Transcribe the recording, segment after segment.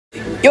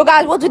Yo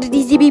guys, welcome to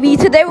DZBB.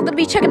 Today we're going to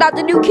be checking out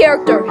the new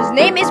character. His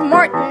name is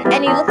Martin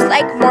and he looks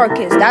like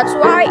Marcus. That's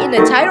why in the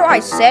title I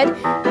said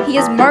he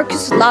is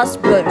Marcus'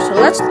 lost brother. So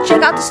let's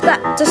check out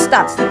the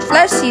stats.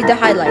 Let's see the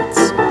highlights.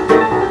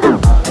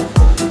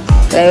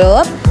 Level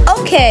up.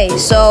 Okay,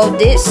 so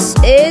this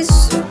is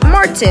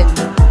Martin.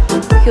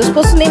 He was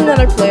supposed to name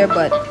another player,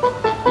 but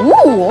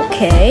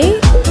okay.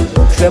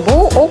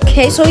 Dribble.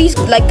 Okay, so he's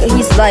like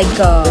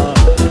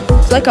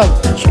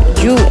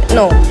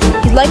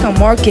a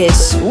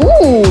Marcus.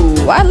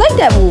 Ooh, I like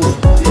that move.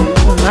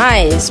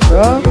 Nice,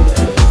 bro.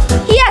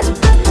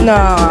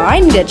 I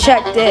need to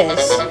check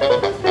this.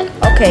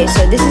 Okay,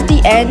 so this is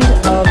the end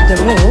of the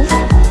move.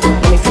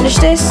 Let me finish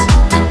this.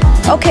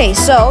 Okay,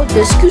 so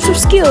the exclusive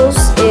skills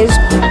is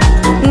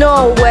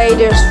no way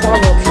there's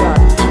follow-up shot.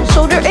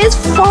 So there is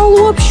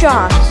follow-up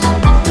shots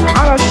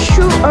on a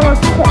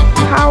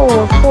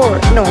power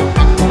forward. No,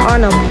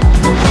 on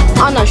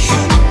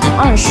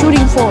a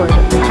shooting forward.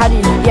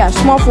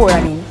 Small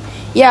forward.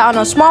 On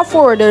a small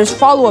forward, there's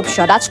follow-up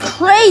shot. That's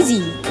crazy.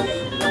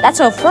 That's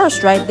a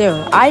first right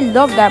there. I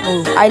love that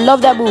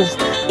move.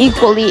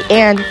 Equally,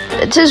 and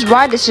this is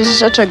why this is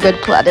such a good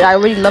player. I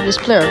really love this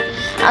player.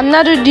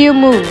 Another new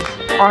move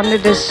on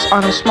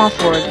a small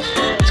forward.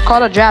 It's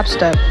called a jab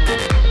step.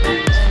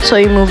 So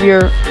you move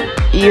your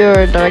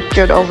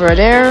direction over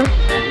there,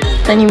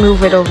 then you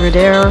move it over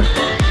there.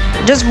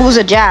 It just moves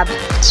a jab.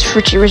 It's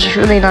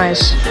really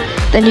nice.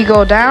 Then you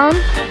go down,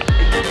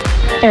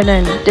 and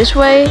then this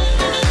way.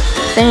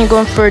 Then you're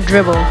going for a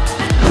dribble.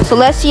 So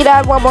let's see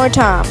that one more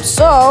time.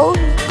 So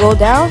go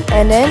down,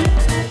 and then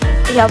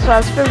he also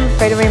has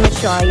fadeaway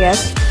mid-shot, I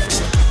guess.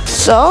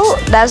 So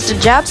that's the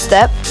jab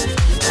step.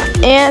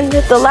 And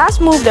the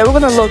last move that we're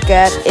gonna look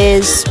at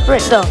is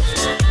sprint dunk.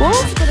 We're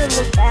also gonna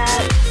look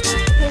at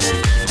his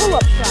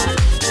pull-up shot.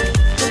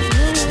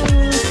 It's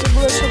really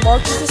similar to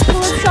Marcus'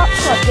 pull-up shot.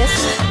 So I guess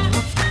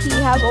he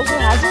also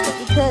has it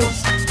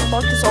because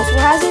Marcus also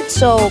has it.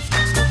 So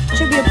it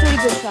should be a pretty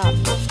good shot.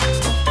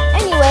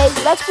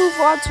 Anyways, let's move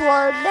on to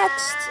our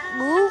next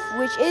move,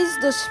 which is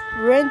the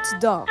sprint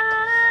dunk.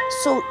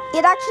 So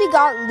it actually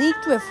got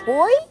leaked with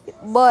Hoy,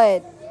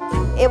 but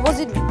it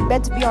wasn't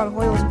meant to be on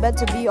Hoy. It was meant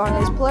to be on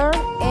his player,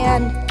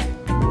 and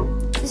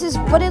this is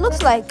what it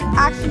looks like.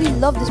 I actually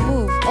love this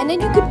move, and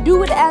then you could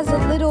do it as a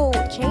little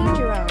change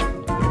around.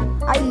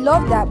 I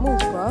love that move,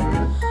 bro.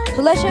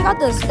 So let's check out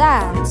the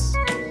stats.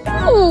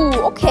 Ooh,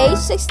 okay,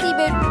 60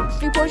 mid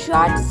 3-point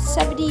shot,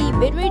 70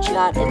 mid-range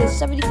shot, and a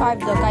 75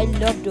 dunk. I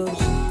love those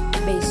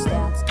base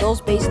stats. Those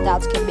base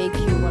stats can make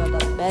you one of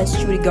the best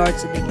shooting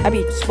guards in the game. I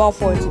mean, small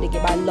forwards in the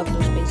game. I love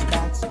those base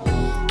stats.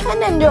 And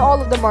then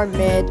all of them are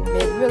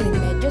really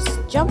mid. Just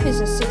jump is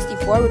a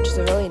 64, which is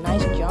a really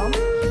nice jump.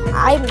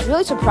 I'm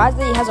really surprised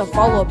that he has a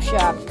follow-up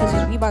shot because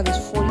his rebound is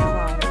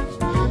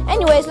 45.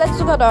 Anyways, let's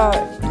look at our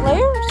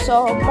player.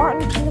 So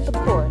Martin, king of the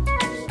court.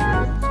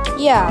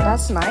 Yeah,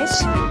 that's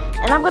nice.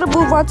 And I'm gonna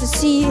move on to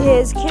see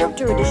his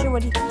character edition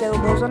when he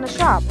goes on the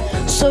shop.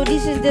 So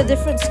these are the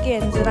different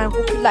skins, and I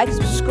hope you like and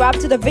subscribe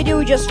to the video.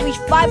 We just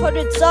reached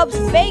 500 subs.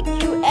 Thank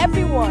you,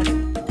 everyone.